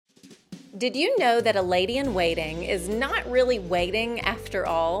Did you know that a lady in waiting is not really waiting after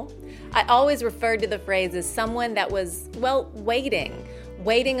all? I always referred to the phrase as someone that was,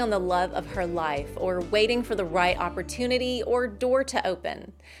 waiting on the love of her life, or waiting for the right opportunity or door to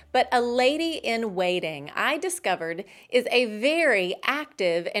open. But a lady in waiting, I discovered, is a very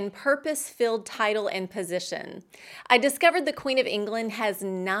active and purpose-filled title and position. I discovered the Queen of England has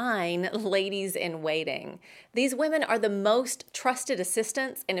 9 ladies in waiting. These women are the most trusted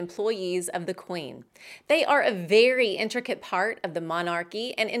assistants and employees of the Queen. They are a very intricate part of the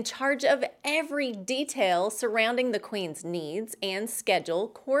monarchy and in charge of every detail surrounding the Queen's needs and schedule,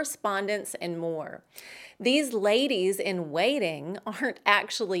 correspondence, and more. These ladies in waiting aren't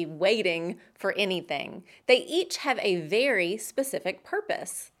actually waiting for anything. They each have a very specific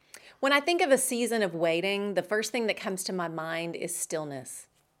purpose. When I think of a season of waiting, the first thing that comes to my mind is stillness.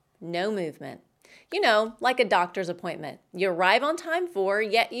 No movement. You know, like a doctor's appointment. You arrive on time for,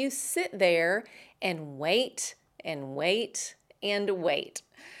 yet you sit there and wait and wait and wait.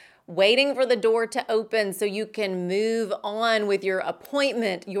 Waiting for the door to open so you can move on with your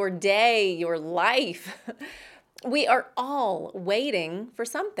appointment, your day, your life. We are all waiting for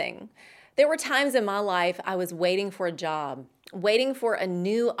something. There were times in my life I was waiting for a job, waiting for a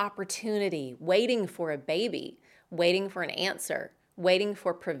new opportunity, waiting for a baby, waiting for an answer, waiting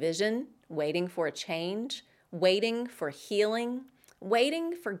for provision, waiting for a change, waiting for healing,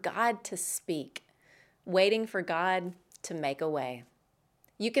 waiting for God to speak, waiting for God to make a way.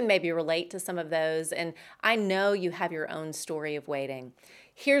 You can maybe relate to some of those, and I know you have your own story of waiting.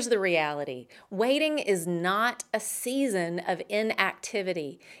 Here's the reality. Waiting is not a season of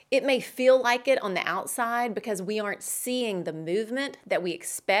inactivity. It may feel like it on the outside because we aren't seeing the movement that we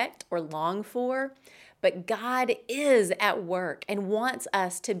expect or long for, but God is at work and wants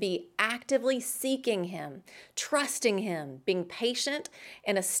us to be actively seeking Him, trusting Him, being patient,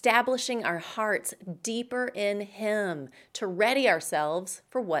 and establishing our hearts deeper in Him to ready ourselves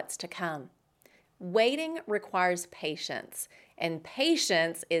for what's to come. Waiting requires patience, and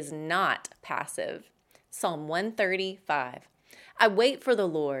patience is not passive. Psalm 135. I wait for the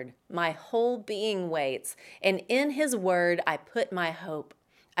Lord, my whole being waits, and in His word I put my hope.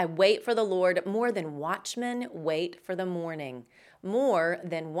 I wait for the Lord more than watchmen wait for the morning. More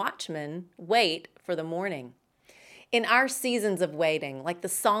than watchmen wait for the morning. In our seasons of waiting, like the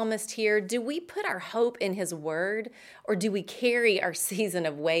psalmist here, do we put our hope in His word, or do we carry our season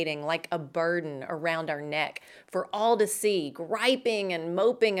of waiting like a burden around our neck for all to see, griping and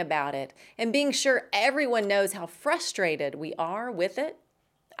moping about it, and being sure everyone knows how frustrated we are with it?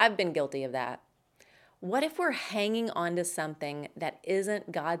 I've been guilty of that. What if we're hanging on to something that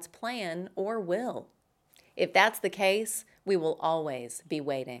isn't God's plan or will? If that's the case, we will always be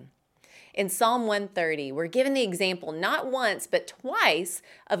waiting. In Psalm 130, we're given the example not once but twice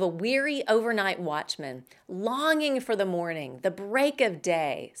of a weary overnight watchman longing for the morning, the break of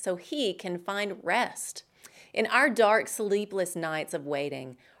day, so he can find rest. In our dark, sleepless nights of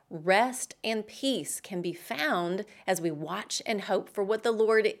waiting, rest and peace can be found as we watch and hope for what the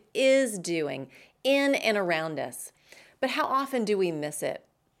Lord is doing in and around us. But how often do we miss it?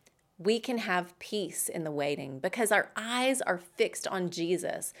 We can have peace in the waiting because our eyes are fixed on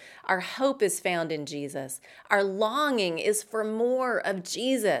Jesus. Our hope is found in Jesus. Our longing is for more of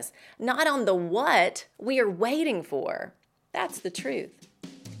Jesus, not on the what we are waiting for. That's the truth.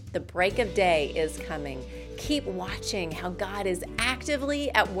 The break of day is coming. Keep watching how God is actively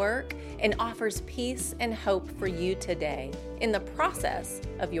at work and offers peace and hope for you today in the process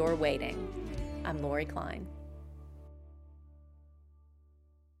of your waiting. I'm Lori Klein.